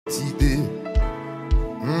idée,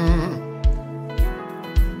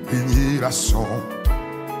 génération,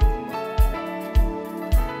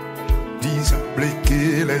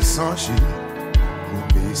 displaquer les anges,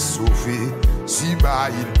 pour me sauver, si bas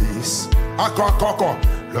il descend. Encore,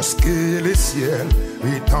 lorsque le ciel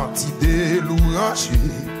retentissent des louanges,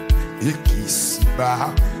 et qui si bas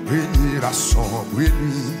régner la sombre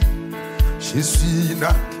nuit, je suis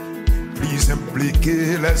là, plus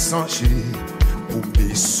impliqué les anges, pour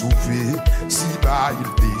me sauver, si bas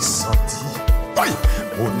il descendit. Oui,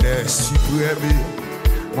 mon est suprême,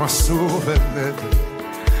 mon sauveur,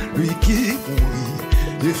 lui qui mourit,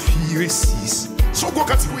 et fit six. Son gros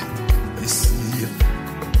catégorie, ici,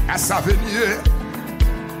 à sa venue,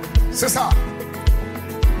 c'est ça.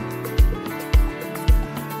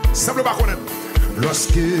 Simplement connaître.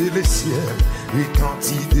 Lorsque le ciel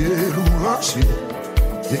retentissent des louanges,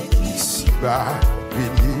 et qui s'y bat,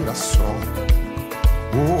 bénir la sombre.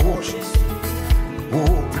 Oh Jésus,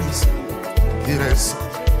 oh plaisir, il reste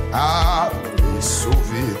à me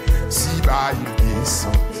sauver, si bas il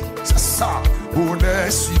descend. C'est ça, on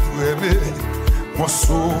est suprême, mon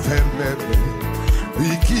sauveur m'aime,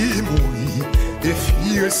 lui qui mourit et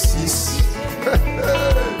fit six.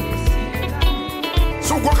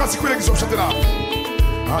 Son gros cantique qu'ils ont chanté là,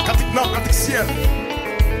 cantique ciel.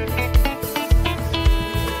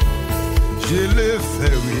 Je le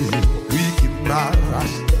fais, oui, lui qui m'a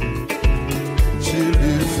racheté. Je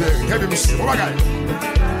le fais, quel musique, on va gagner.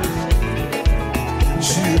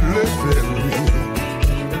 Je le fais, oui.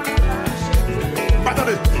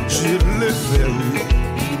 Attendez, je le fais, oui.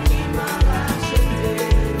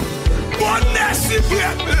 Mon est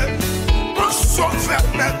suprême, mon sauveur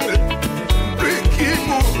m'aime, lui qui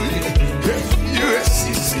mourit, et Dieu est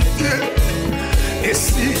suscité. Et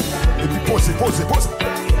si, et puis posez.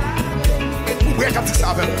 Vous voyez quand il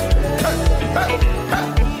savait.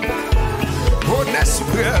 Mon est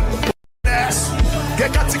suprême, mon est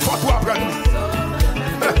suprême, quand il faut tout apprendre.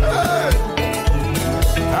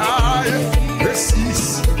 Aïe, le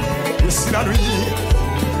 6, aussi la nuit,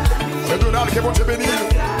 c'est Donald qui est bon Dieu béni.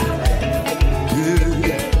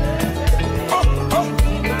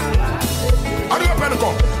 Allez, rappelle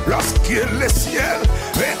encore, lorsque le ciel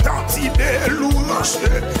retentit des louanges,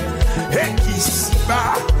 et qui s'y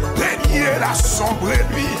bat, régner la sombre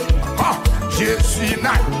nuit. Jésus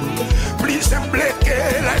n'a plus semblé que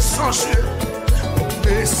les anges pour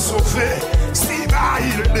me sauver, si bas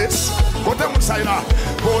il descend. Côté mon ça là,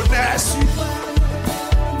 on est sur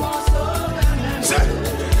c'est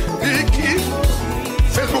qui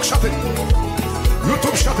Facebook chante,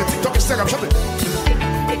 YouTube chante, TikTok, Instagram chante.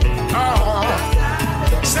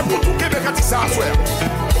 C'est pour tout Québec qui dit ça à soi.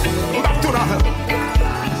 On va tout là.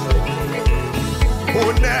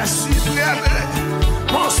 On est suprême,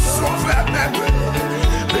 mon sauveur même.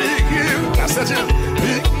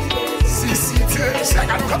 Si, c'est un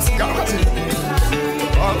galop.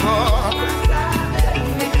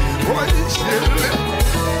 Oui, je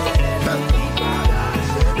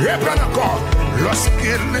l'ai. Reprends encore. Lorsque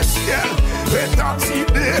le ciel retentit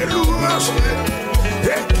des louanges,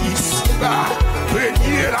 et qui s'y bat,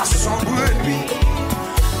 régner la sombre nuit,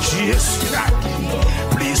 Jésus n'a qui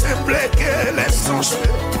plus impliqué les anges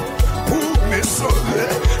pour me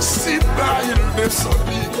sauver, si bas il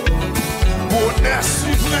descendit. Mon est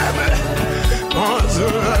suprême, mon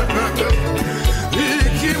Dieu, lui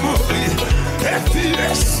qui mourit, et fit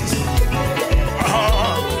six.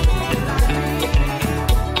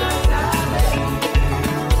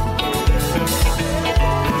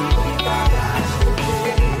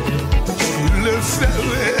 Je le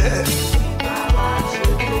ferai,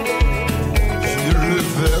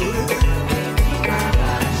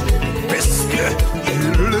 messieurs, je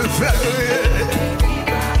le ferai.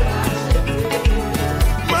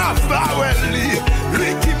 Ma faoueli,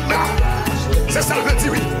 lui qui m'a, c'est ça le veut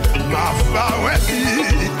dire, oui. Ma faoueli,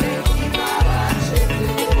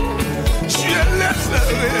 je le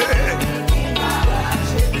ferai.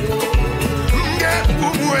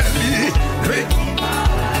 Pour moi, lui,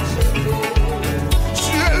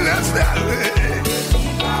 je le ferai.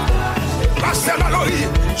 Pasteur Mallory,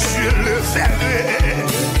 je le ferai.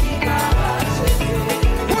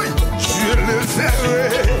 Oui, je le ferai.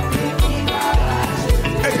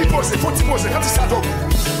 Et puis poser, faut-il poser, quand il s'adonne,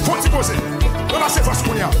 faut-il poser. Ramassez force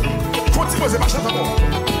pour y aller. Faut-il poser, ma chante encore.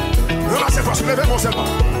 Ramassez force, levez mon seulement.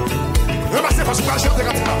 Ramassez force pour la chanter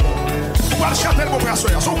quand il va. Pour la chanter le bon frère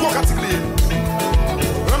soya, son gros quand il est.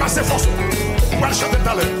 Ramassez force pour la chanter tout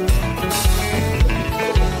à l'heure.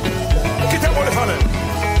 Quittez le bon les valeurs.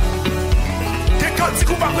 Quand tu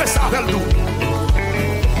coupes après ça, avec nous,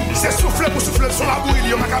 c'est souffler pour souffler sur la bouille, il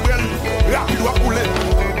y a un cabrel rapide ou à couler.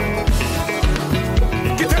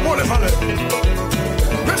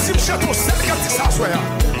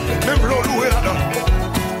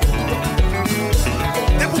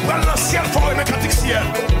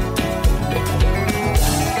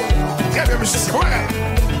 C'est vrai.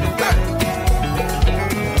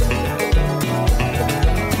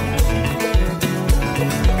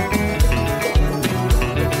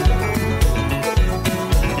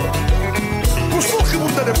 Pour souffrir, vous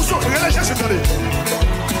entendez, pour souffrir, les gens s'entendent.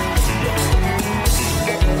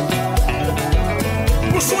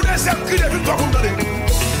 Pour souffrir, les cris de victoire, vous entendez.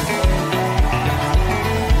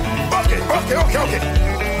 Ok.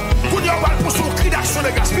 Vous n'y avez pas pour son cri d'action,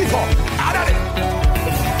 les gars, c'est fort. Allez.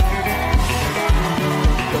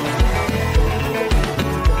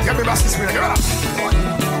 Regardez ma six minutes, voilà.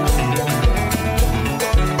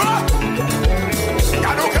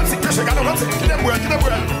 Regardez aucun petit péché, regardez aucun petit. Qui n'est pas,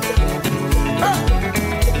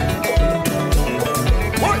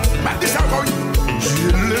 oui, ma dis ça encore, oui. Je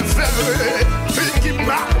le verrai, celui qui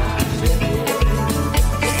m'a.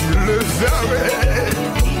 Je le verrai.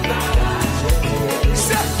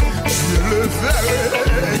 Je le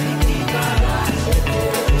verrai.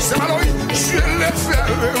 C'est malheureux, je le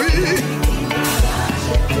verrai, oui.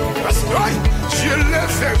 Oui, je le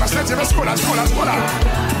verrai. Parce que c'est la scola. Je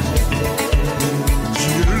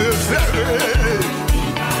le verrai.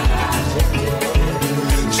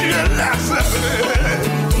 Je le verrai.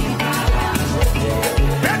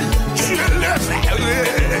 Je le verrai.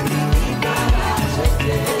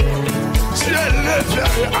 Je le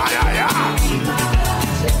verrai. Aïe, aïe, aïe.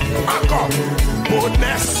 Encore,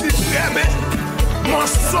 bonheur suprême, mon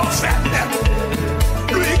sauveur,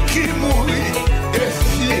 lui qui mourit et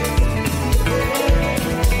fit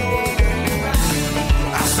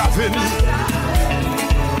à sa venue.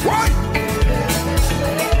 Oui.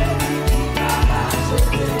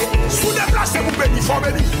 Sous déplacé vous béni, il faut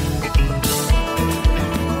bénir.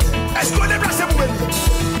 Est-ce qu'on déplacé vous béni?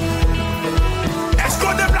 Est-ce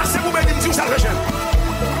qu'on déplacé vous béni? Dis-vous ça le gêne.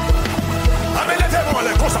 Ah mais levez-moi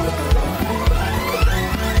là, comme ça.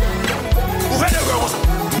 Ouvrez les yeux comme ça.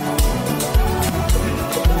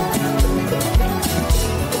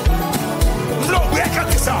 L'ouvrez quand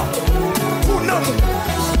c'est ça. Pour nous.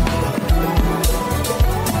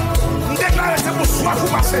 Nous déclarons c'est pour soi vous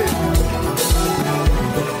passer.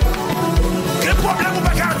 Les problèmes vous ne pouvez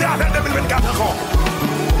pas garder avec 2024 encore.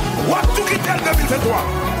 Ou à tout quitter le 2023.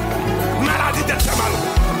 Maladie d'être mal.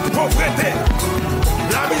 Pauvreté.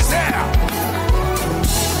 La misère.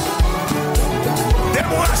 Des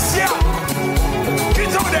mots anciens qui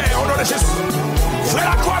sont derrière au nom de Jésus. Frère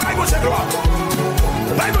la croix, baille-moi sa gloire.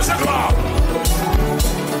 Baille-moi sa gloire.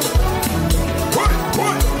 Oui.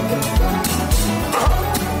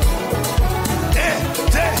 Et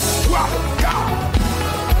des trois cas.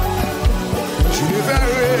 Je le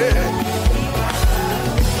verrai.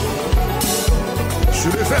 Je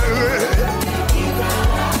le verrai.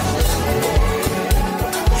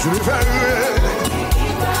 Je le verrai.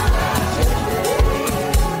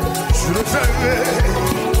 Je le verrai.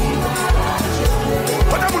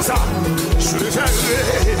 Regardez ça. Je le verrai.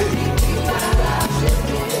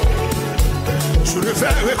 Je le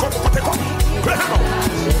verrai.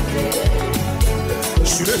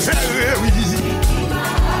 Je le verrai, oui.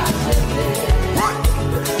 Oui.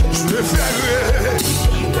 Je le verrai.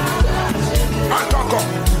 Encore.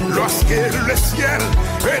 Lorsque le ciel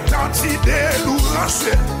retentit des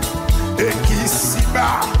louanges et qui s'y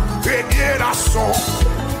bat régner la son.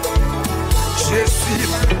 Je suis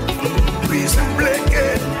pris bléqué.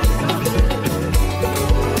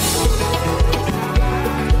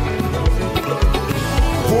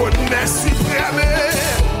 Bonheur suprême.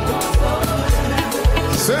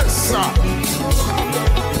 C'est ça.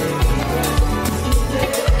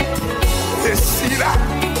 Et si là,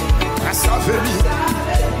 à sa venue.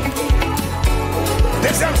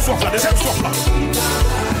 Deuxième souffle là.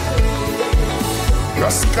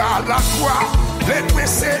 Lorsqu'à la croix, les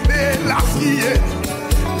précédés la fille,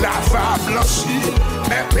 la va blanchir,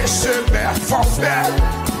 mes péchés, mes forfaits,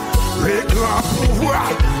 les grands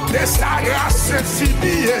pouvoirs de sa grâce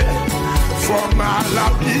infinie, format la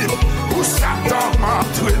Bible où Satan m'a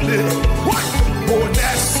entraîné.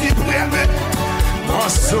 Bonheur suprême, en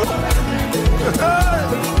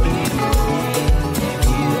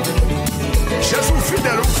Jésus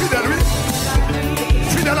fidèle, lui.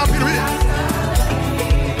 Fidèle à lui.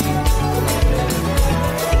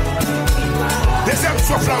 Deuxième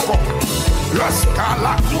souffle encore. Lorsqu'à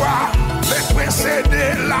la croix, les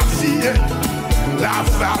précédés la vie, la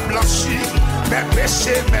va blanchir, mes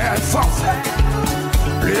péchés, mes forfaits,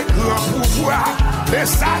 les grands pouvoirs de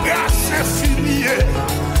sa grâce infinie,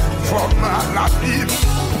 format la Bible,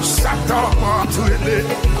 Satan m'a entraîné.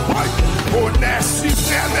 Bonheur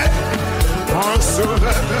suprême. On se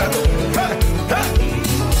réveille.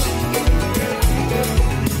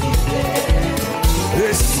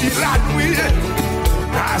 Et si la nuit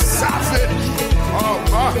a sa venue,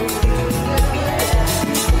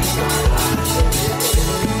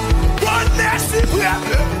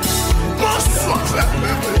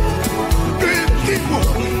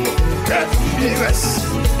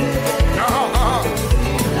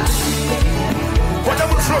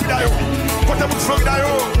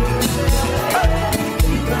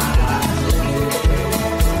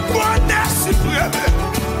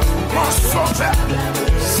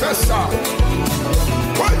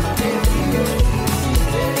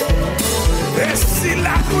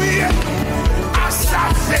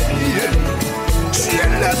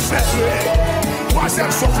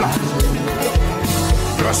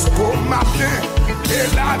 jusqu'au matin et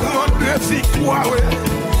la grande victoire.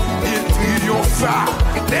 Il triompha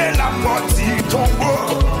et la mort y tombe.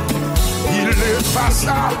 Il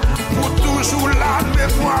effaça pour toujours la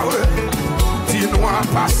mémoire. Dis-nous à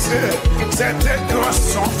passer, c'était grand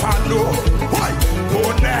son fardeau. Oui,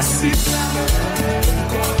 bonheur si.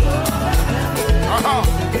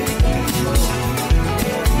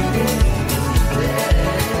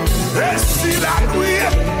 Et si la nuit.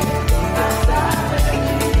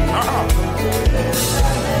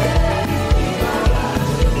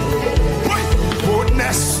 Oui,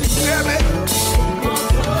 bonheur suprême.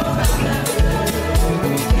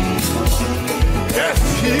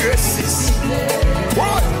 Et 6. Ouais.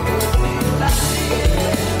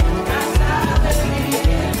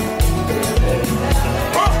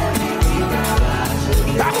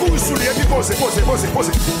 La couille sous les, et puis posez. Et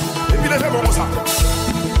puis levez comme ça.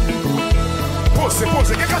 Posez.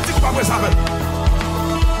 Qu'est-ce que tu vas presser avec?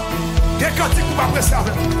 Qu'est-ce que tu vas presser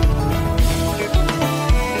avec?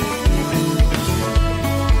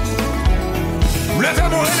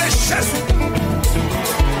 Levez-moi les chaises.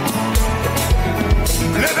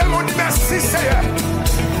 Levez-moi dit merci Seigneur.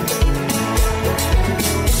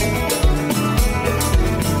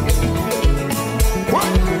 Ouais.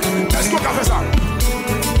 Est-ce qu'on a fait ça?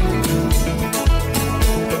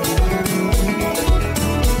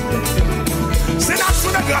 C'est l'action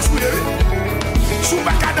de grâce, oui. Si vous ne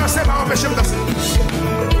pouvez pas danser, va empêcher de danser.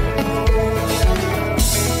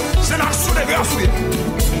 C'est l'action de grâce, oui.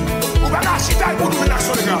 Vous ne pouvez pas chiter pour nous une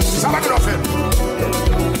action de grâce. Ça va nous faire.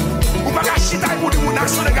 Vous ne pouvez pas chiter pour nous une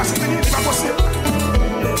action de grâce. C'est pas possible.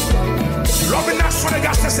 L'homme une action de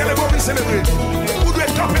grâce, c'est célébrer, vous célébrer. Vous devez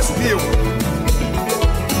camper sous pied.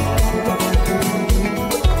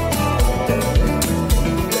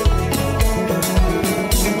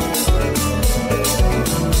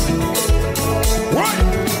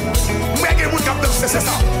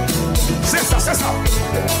 C'est ça.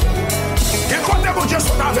 Et quand mon Dieu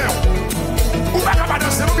sont avec vous, vous ne pouvez pas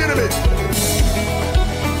danser, vous bien-aimés.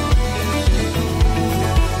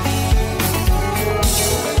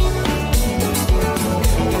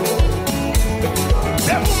 Et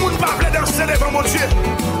vous ne pouvez pas danser devant mon Dieu,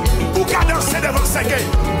 vous pouvez danser devant Seigneur.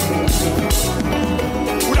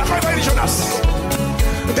 Vous d'accord avec Jonas?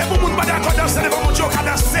 Et vous ne pouvez pas danser devant mon Dieu, vous pouvez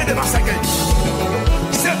danser devant Seigneur.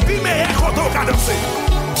 C'est plus meilleur quand on va danser.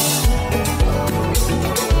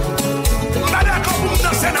 Je ne suis pas d'accord pour me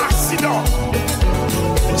danser dans l'accident.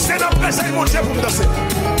 C'est dans le présent de mon Dieu pour me danser.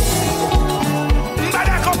 Je ne suis pas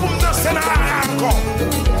d'accord pour me danser dans la encore.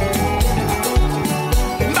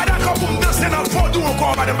 Je ne suis pas d'accord pour me danser dans le vaudou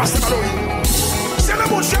encore, madame Pasteur. C'est le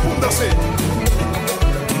mon Dieu pour me danser.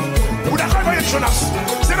 Vous d'accord avec Jonas?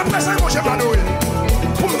 C'est le présent de mon Dieu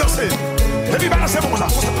pour me danser. Et puis balancer comme ça.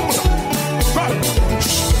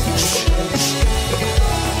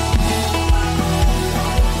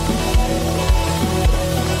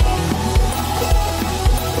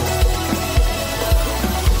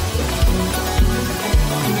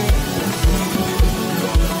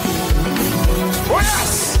 Oh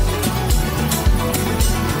yes!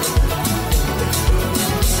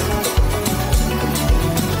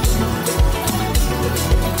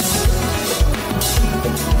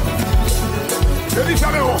 Et puis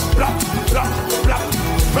fermez-vous. Là.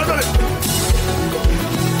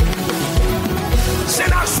 C'est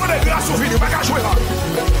l'action de grâce au vide, pas qu'à jouer là.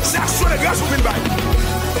 C'est l'action de grâce au vide.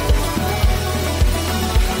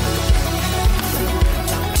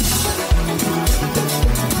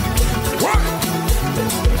 Ouais.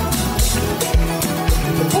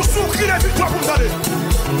 Pour souffrir les victoires pour me donner.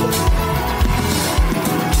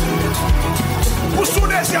 Pour souffrir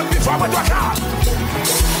les victoires pour toi, car.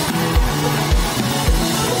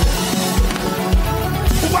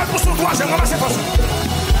 Pour son troisième, ramassez pas tout.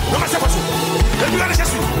 Ramassez pas tout. Et puis allez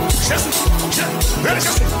Jésus.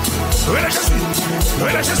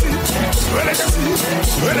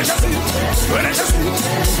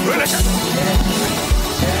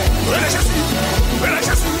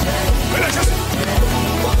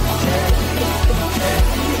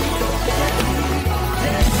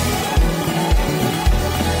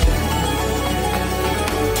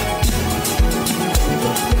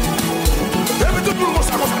 Tout le monde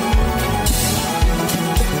comme ça.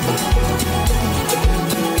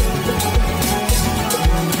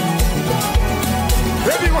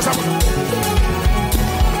 Et puis comme ça.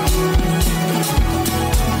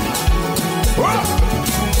 Voilà.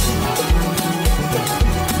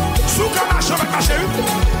 Sous qu'à marcher avec marcher.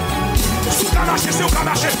 Sous qu'à marcher, c'est au qu'à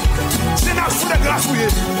marcher. C'est dans sous les grâces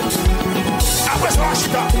fouillées. Après ça, la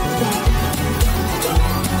chita.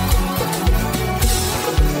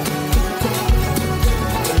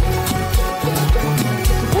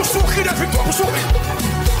 cri de victoire pour sourire.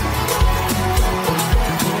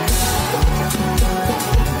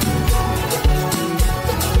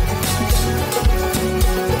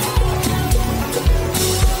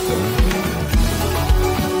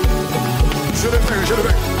 Je le fais, je le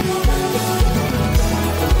fais.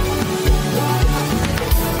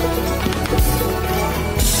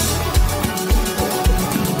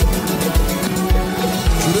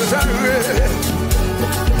 Je le verrai.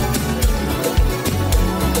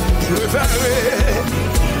 Je le verrai.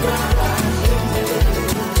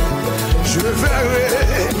 Je le verrai.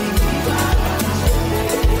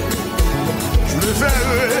 Je le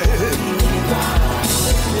verrai.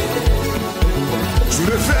 Je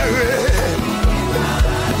le verrai.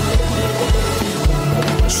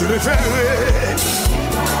 Je le verrai.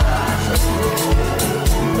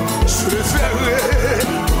 Je le verrai.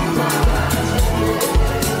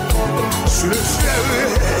 Je le verrai.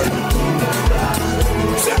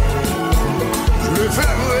 Je le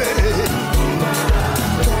verrai.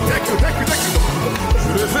 Thank you. Je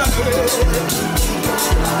le verrai.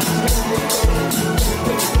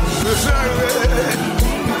 Je le verrai.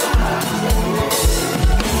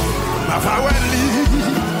 Ma faweli.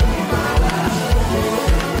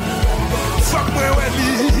 Fuck moi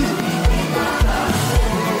weli.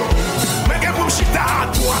 Mais que pour chita à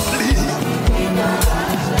droite li.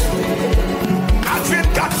 A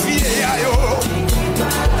 24 filles yo.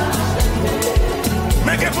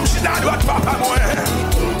 Mais que pour chita à droite papa moi.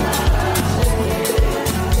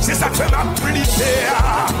 C'est ça que fait ma plité.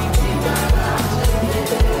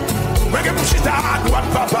 Mais que pour chita à droite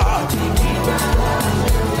papa.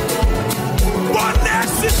 Bonheur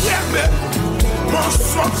suprême. Mon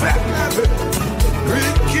sauveur, lui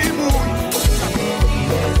qui mouille.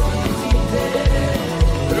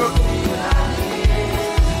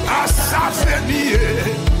 À sa famille.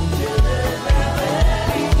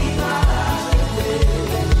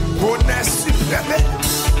 Bonheur suprême.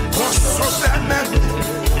 Mon sauveur même.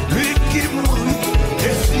 Lui qui mouille.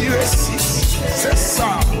 Et fille 6. C'est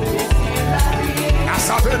ça. À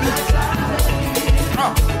sa famille.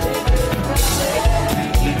 Ah.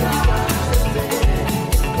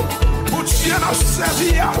 Dieu n'a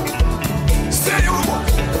servi, c'est où?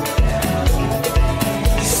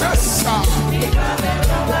 C'est ça.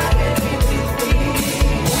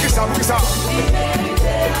 Pour qui ça?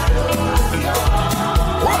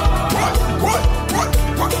 What?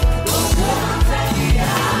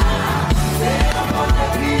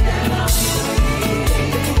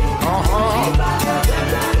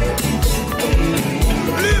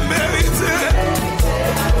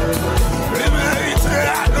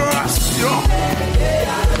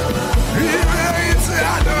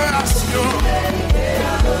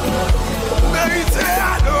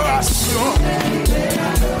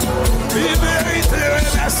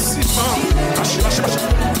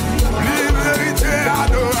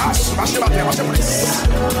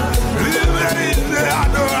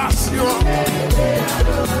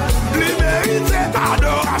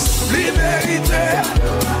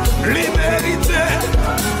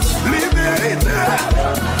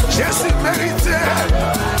 Jésus mérité,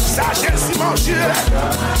 ça Jésus mangé,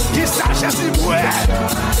 qui ça Jésus boit,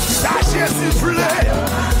 ça Jésus voulait,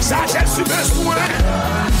 ça Jésus besoin,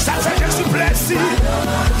 ça fait Jésus plaisir,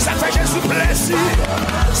 ça fait Jésus plaisir,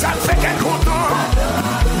 ça fait qu'elle content,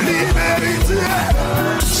 liberté,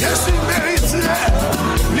 Jésus mérité,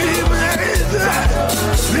 liberté,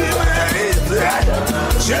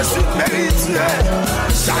 Jésus mérité,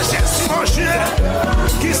 ça Jésus mangé,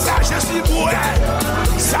 qui ça Jésus boit,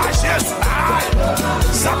 ça Jésus aille,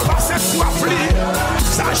 ça passe sous affli,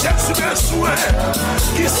 ça Jésus besoin,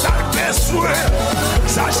 qui ça besoin,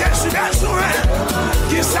 ça Jésus besoin,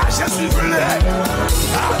 qui ça Jésus voulait,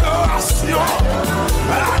 adoration,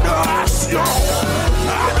 adoration,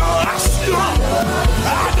 adoration,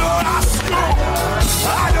 adoration,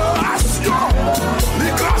 adoration,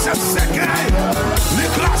 les classes secrets, les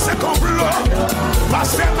classes complot,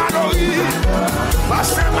 Pasteur Mallory,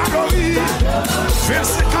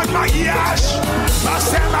 25 ans de mariage,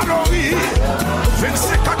 Pasteur Mallory,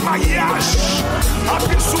 25 ans de mariage, en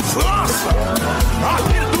pile souffrance, en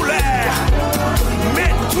pile douleur,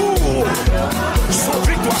 mais tout,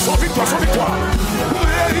 son victoire,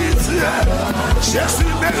 mérité,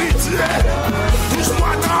 Jésus mérité, tous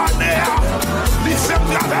mois dans l'année, il fait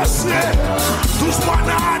traverser, tous mois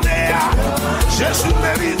dans l'année, Jésus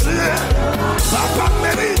mérité, papa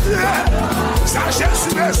mérité, ça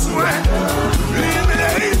Jésus besoin, lui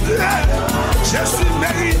mérité, Jésus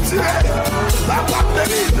mérité, papa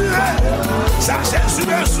mérité, ça Jésus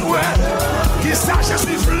besoin, qui ça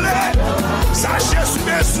Jésus voulait, ça Jésus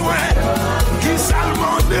besoin, qui ça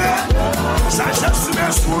demandé, ça Jésus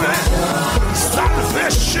besoin, ça le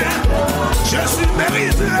fait chier. Jésus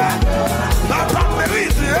mérite, papa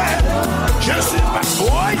mérite, Jésus pas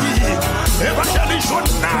soyez. Évangélie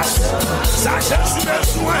Jonas, ça Jésus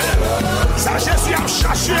besoin, ça Jésus a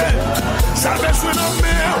cherché, ça besoin de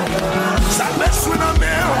mer, ça besoin de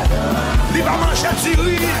mer. Il va manger du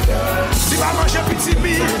riz, il va manger petit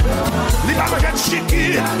mi, il va manger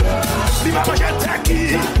chiqui, il va manger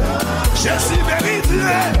teki. Jésus mérite,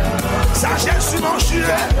 ça Jésus mange,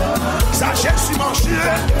 ça Jésus mange,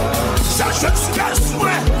 ça Jésus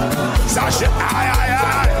besoin, ça Jésus aïe aïe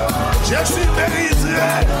aïe, Jésus mérite,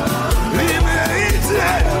 il mérite,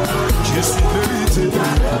 Jésus mérite,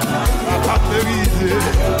 papa mérite,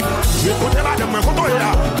 j'ai compté madame, compté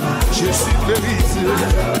là, Jésus mérite,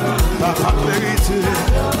 papa mérite,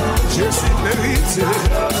 Jésus mérite,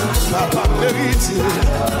 papa mérite,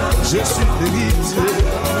 Jésus mérite,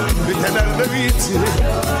 l'éternel mérite,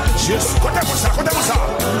 Jésus, comptez-moi ça, comptez-moi ça,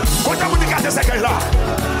 comptez-moi les gars de ces là,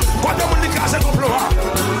 comptez-moi les gars de complot,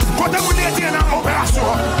 comptez-moi les gens dans l'opération,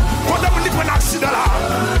 comptez-moi les prendre accident là,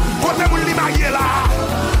 comptez-moi les mariés là,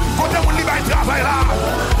 comptez-moi les bails travail là,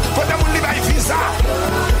 comptez-moi les bails visa,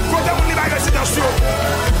 comptez-moi les bails résidence,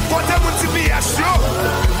 comptez-moi les pièces,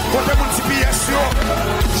 comptez-moi les pièces,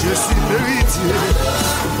 Jésus mérite,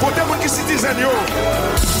 comptez-moi qui citoyen yo,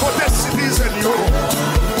 comptez citoyen yo,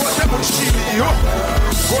 comptez-moi Chili yo,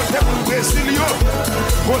 comptez-moi Brésil yo,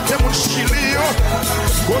 comptez-moi Chili yo,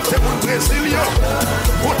 comptez-moi Brésil yo,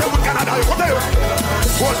 comptez-moi Canada yo,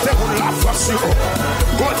 comptez-moi la France yo,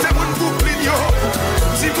 comptez-moi Brooklyn yo,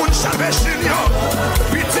 si vous ne savez chez yo,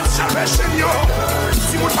 petit savez chez yo,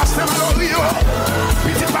 si vous ne passez mal au Rio,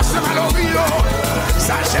 petit passez mal au Rio,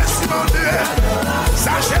 ça Jésus mon Dieu,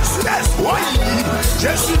 ça Jésus d'espoir,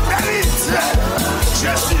 Jésus mérite,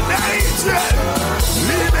 Jésus mérite,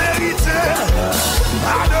 liberté,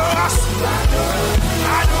 adoration,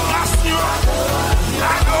 adoration,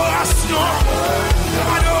 adoration,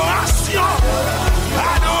 adoration,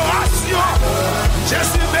 adoration,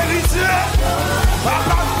 Jésus mérite,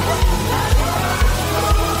 papa.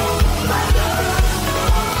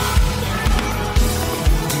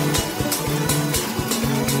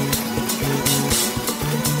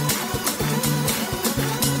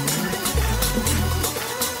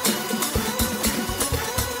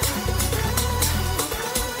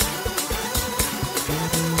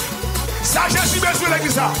 Ça, Jésus besoin de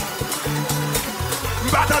l'église.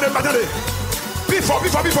 M'attendez, m'attendez. Plus fort, plus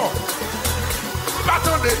fort, plus fort.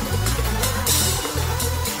 M'attendez.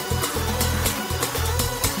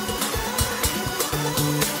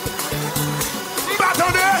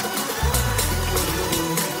 M'attendez.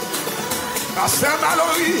 À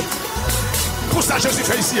Saint-Mallory. Pour ça, Jésus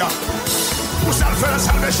fait ici. Pour ça, le fait la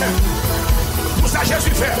salvation. Pour ça,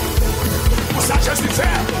 Jésus fait. Pour ça, Jésus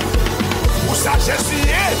fait. Pour ça, Jésus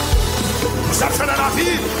est. Pour ça, fait dans la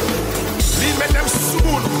vie. Il met même sous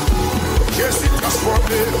le monde. Jésus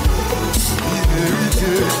transformé. Il mérite.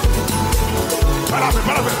 Pas la peine,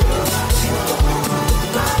 pas la peine.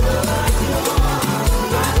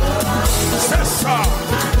 C'est ça.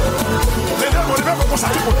 Les deux, comme ça,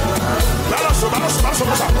 tout le monde. Balance, balance, balance,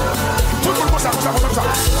 comme ça. Tout le monde, comme ça, comme ça, comme ça.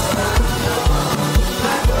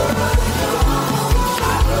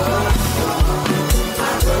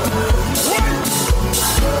 Oui.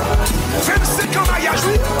 25 ans mariage,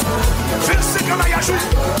 oui. 25 ans mariage, oui.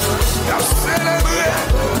 On a célébré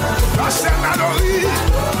la Saint-Mallory.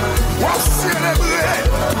 On a célébré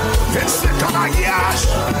 25 ans mariage.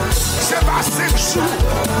 C'est pas 5 jours.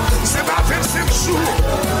 C'est pas 25 jours.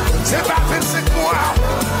 C'est pas 25 mois.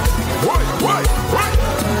 Oui, oui, oui.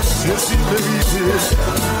 Je suis mérité.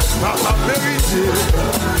 Papa mérité.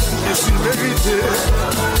 Je suis mérité.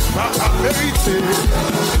 Papa mérité.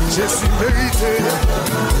 Je suis mérité.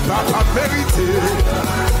 Papa mérité.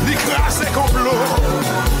 L'écrasé complot.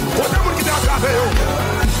 Quand il y a qui est entravé,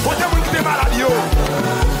 quand il y a qui est malade,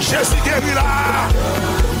 Jésus guérit là.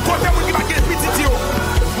 Quand il y a qui va guérir petit,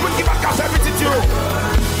 moun qui va faire petit,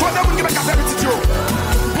 quand il y a qui va faire petit,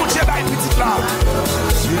 pour Dieu va petit là.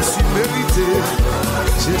 Je suis mérité.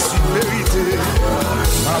 Je suis mérité.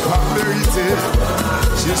 Papa mérité.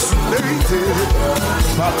 Je suis mérité.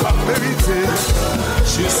 Papa mérité.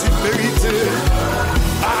 Je suis mérité.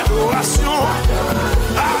 Adoration,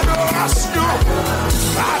 adoration,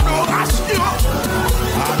 adoration,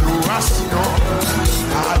 adoration,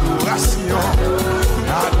 adoration,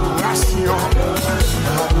 adoration,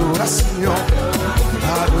 adoration,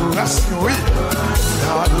 adoration, oui,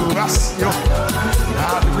 adoration,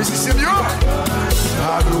 adoration, c'est mieux,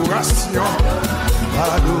 Adoration,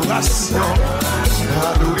 adoration,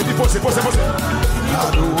 adoration. Et puis posez.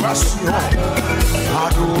 Adoration,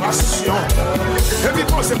 adoration. Et puis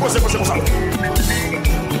posez comme ça.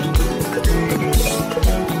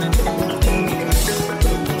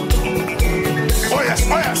 Oh yes.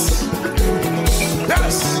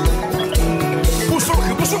 Yes. Pour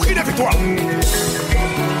son cri de victoire.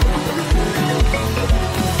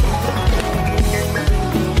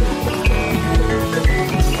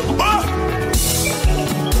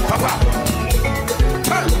 Papa.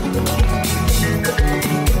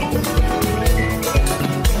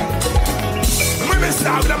 Moi, mais ça,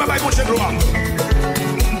 vous n'avez pas mon chien de loi.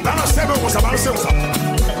 Balancez-moi comme ça.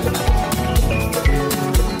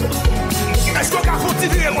 Est-ce qu'on a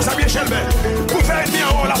continué comme ça, bien Chelbert, pour faire une en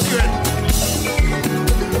haut la pirate?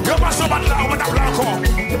 Yo passe au bat là, on va t'appeler encore.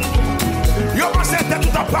 Yo passe tête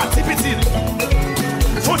tout en partie petite.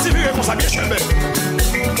 Faut tirer comme ça, bien Chelbert.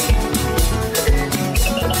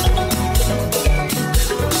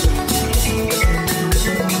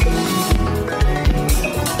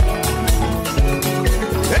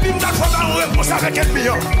 Et puis, nous avons une réponse avec un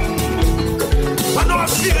million. Pendant un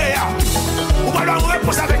filet, on va avoir une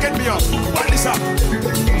réponse avec un million. On va dire ça.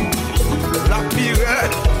 La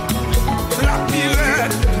pirate.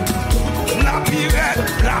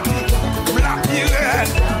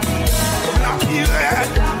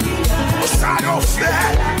 Où ça y'a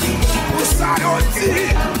fait? Où ça y'a dit?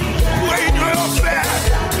 Où y'a fait?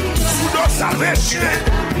 Sous nos salvation,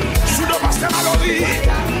 sous nos pasteur Mallory.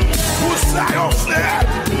 Où ça y'a fait?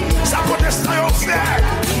 Ça proteste y'a fait?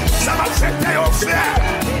 Ça va fêter y'a fait?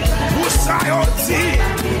 Où ça y'a dit?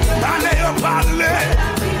 Allez,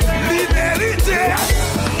 liberté.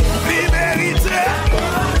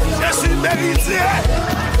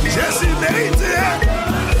 Jésus mérité,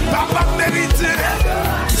 papa mérité,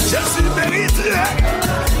 Jésus mérité,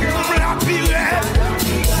 la pirate,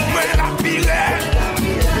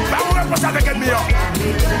 pas de réponse avec un million,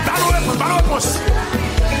 pas de réponse,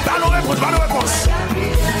 t'as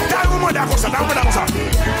un mandat comme ça,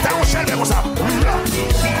 t'as un chef comme ça,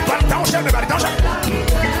 t'as un chef,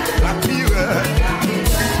 la pirate,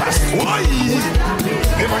 parce que oui,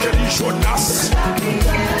 évangéliste Jonas,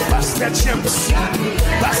 Pasteur James,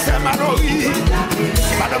 Pasteur Mallory,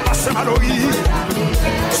 Madame Pasteur Mallory,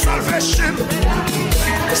 Salvation,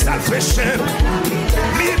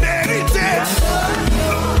 liberté,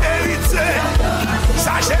 hérité,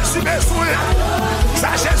 sagesse besoin,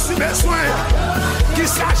 qui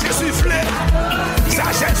sagesse voulait,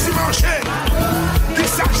 sagesse manger, qui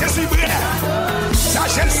sagesse brûler,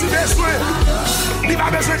 sagesse besoin, il va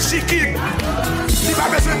besoin de chicken, il va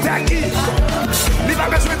besoin de taki, il va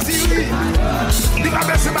besoin de tiri, il va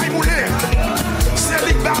besoin de maïmoulé, c'est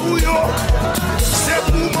lui barouillot, c'est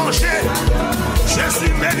pour manger,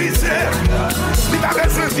 Jésus mérité, il va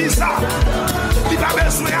besoin de visa, il va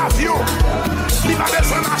besoin d'avion, il va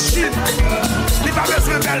besoin de machine, il va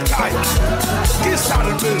besoin de belle taille, qui ça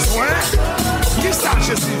le besoin, qui ça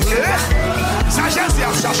Jésus veut, ça Jésus a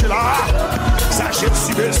cherché là, ça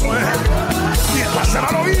Jésus besoin, il passe à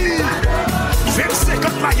Mallory.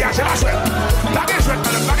 50 mariages, elle a joué. Pas de jouet,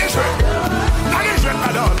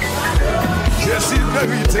 madame. Je suis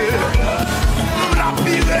vérité. La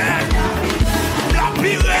pirate.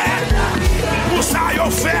 Pour ça, y'a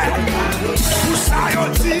fait. Pour ça, y'a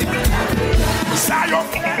dit. Ça, y'a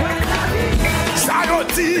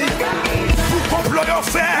dit. Pour complot, y'a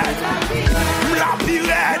fait. La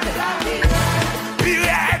pirate.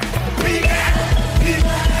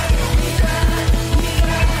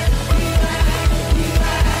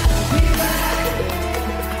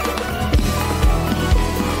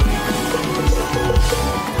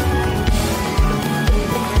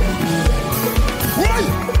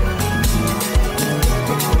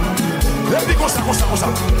 Et puis comme ça.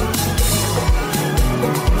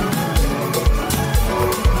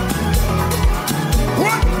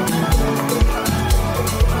 Ouais.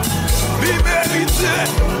 Liberté.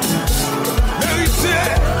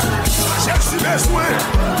 J'ai reçu besoin.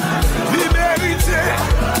 Liberté.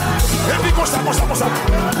 Et puis comme ça.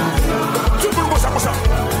 Tout le monde comme ça.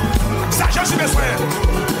 Ça j'ai reçu besoin.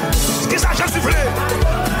 Ce que ça j'ai reçu voulait.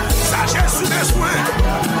 Ça j'ai reçu besoin.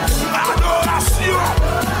 Adoration.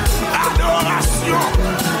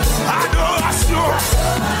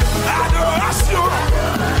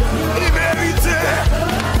 Il méritait.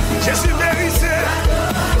 Jésus méritait.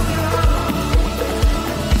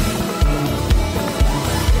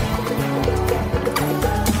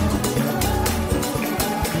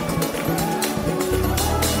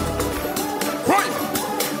 Oui,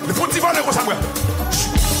 il faut t'y voler comme ça.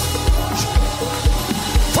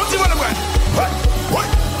 Faut t'y voler, ouais.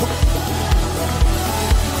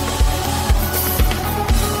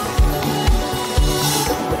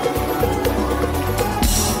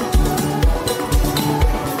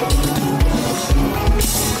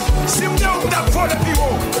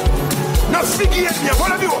 la figure bien.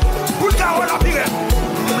 Voilà, bio. Pour le carreau, la pire.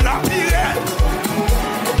 La pire.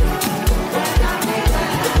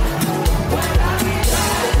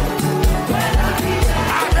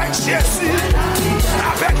 Avec Jésus,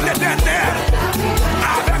 avec l'Éternel,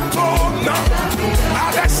 avec ton nom,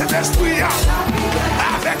 avec cet esprit,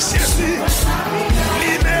 avec Jésus.